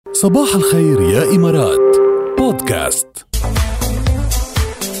صباح الخير يا إمارات بودكاست.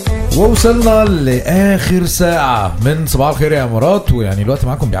 ووصلنا لآخر ساعة من صباح الخير يا إمارات، ويعني الوقت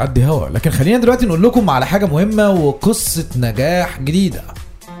معكم بيعدي هوا، لكن خلينا دلوقتي نقول لكم على حاجة مهمة وقصة نجاح جديدة.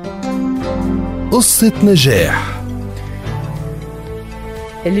 قصة نجاح.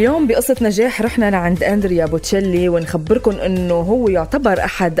 اليوم بقصة نجاح رحنا لعند أندريا بوتشيلي ونخبركم أنه هو يعتبر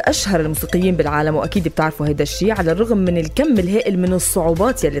أحد أشهر الموسيقيين بالعالم، وأكيد بتعرفوا هيدا الشيء على الرغم من الكم الهائل من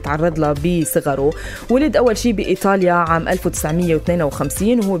الصعوبات يلي تعرض لها بصغره. ولد أول شيء بإيطاليا عام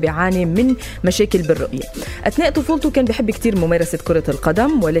 1952 وهو بيعاني من مشاكل بالرؤية. أثناء طفولته كان بيحب كتير ممارسة كرة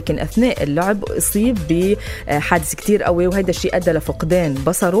القدم، ولكن أثناء اللعب أصيب بحادث كتير قوي، وهيدا الشيء أدى لفقدان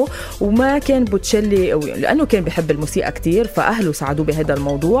بصره. وما كان بوتشيلي لأنه كان بيحب الموسيقى كتير، فأهله ساعدوه بهذا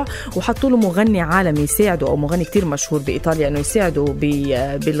الموضوع وحطوا له مغني عالمي يساعده، او مغني كتير مشهور بايطاليا انه يساعده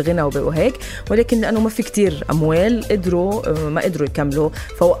بالغنى وهيك، ولكن لانه ما في كتير اموال ما قدروا يكملوا،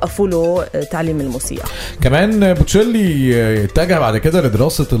 فوقفوا له تعليم الموسيقى. كمان بوتشيلي اتجه بعد كده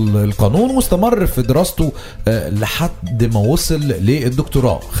لدراسة القانون واستمر في دراسته لحد ما وصل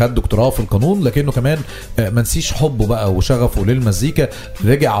للدكتوراه، خد دكتوراه في القانون، لكنه كمان ما نسيش حبه بقى وشغفه للمزيكا.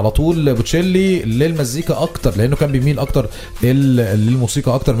 رجع على طول بوتشيلي للمزيكا اكتر لانه كان بيميل اكتر للموسيقى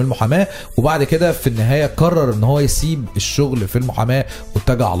اكتر من المحاماه، وبعد كده في النهايه قرر ان هو يسيب الشغل في المحاماه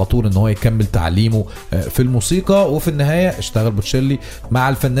واتجه على طول ان هو يكمل تعليمه في الموسيقى. وفي النهايه اشتغل بوتشيلي مع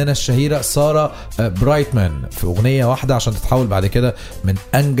الفنانه الشهيره سارة برايتمان في اغنيه واحده عشان تتحول بعد كده من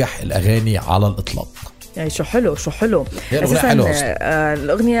انجح الاغاني على الاطلاق. يعني شو حلو اساسا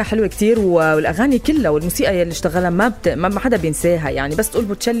الاغنيه حلوه كتير، والاغاني كلها والموسيقى اللي اشتغلها ما حدا بينساها. يعني بس تقول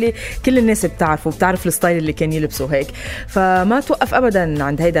بوتشيلي كل الناس بتعرف الستايل اللي كان يلبسه هيك، فما توقف ابدا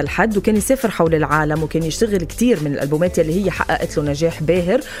عند هيدا الحد، وكان يسافر حول العالم وكان يشتغل كتير من الالبومات اللي هي حققت له نجاح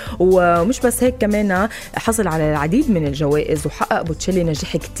باهر. ومش بس هيك، كمان حصل على العديد من الجوائز، وحقق بوتشيلي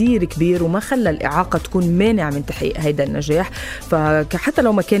نجاح كتير كبير وما خلى الإعاقة تكون مانع من تحقيق هيدا النجاح. فحتى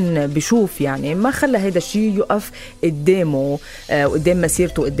لو ما كان بيشوف يعني ما خلى هيدا الشيء يقف قدامه وقدام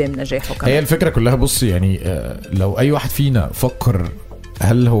مسيرته وقدام نجاحه كمان. هي الفكرة كلها بص يعني لو أي واحد فينا فكر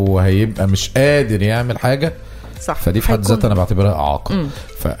هل هو هيبقى مش قادر يعمل حاجة صح، فدي في حد ذاتها انا بعتبرها اعاقه.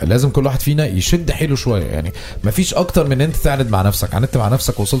 فلازم كل واحد فينا يشد حيله شويه، يعني مفيش اكتر من انت تعند مع نفسك، عندت مع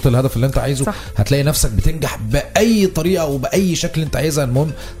نفسك وصلت للهدف اللي انت عايزه صح. هتلاقي نفسك بتنجح باي طريقه وباي شكل انت عايزها،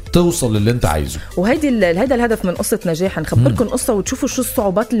 المهم توصل للي انت عايزه. هيدا الهدف من قصه نجاح، نخبركم قصه وتشوفوا شو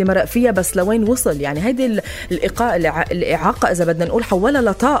الصعوبات اللي مرق فيها بس لوين وصل. يعني هيدي الاعاقه اذا بدنا نقول حولها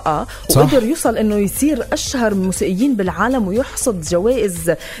لطاقه، وقدر يوصل انه يصير اشهر موسيقيين بالعالم ويحصد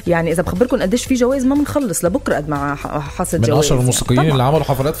جوائز. يعني اذا بخبركم قديش في جوائز ما بنخلص لبكره قد ما حصد جوائز، من اشهر الموسيقيين يعني اللي عملوا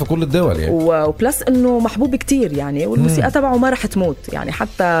حفلات في كل الدول يعني. وبلس انه محبوب كتير يعني، والموسيقى تبعه ما رح تموت يعني،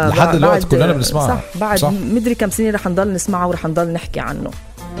 حتى لحد دلوقتي كلنا بنسمعها صح. بعد مدري كم سنه رح نضل نسمعها ورح نضل نحكي عنه.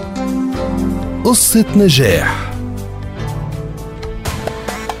 قصة نجاح.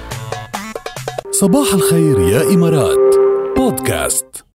 صباح الخير يا إمارات بودكاست.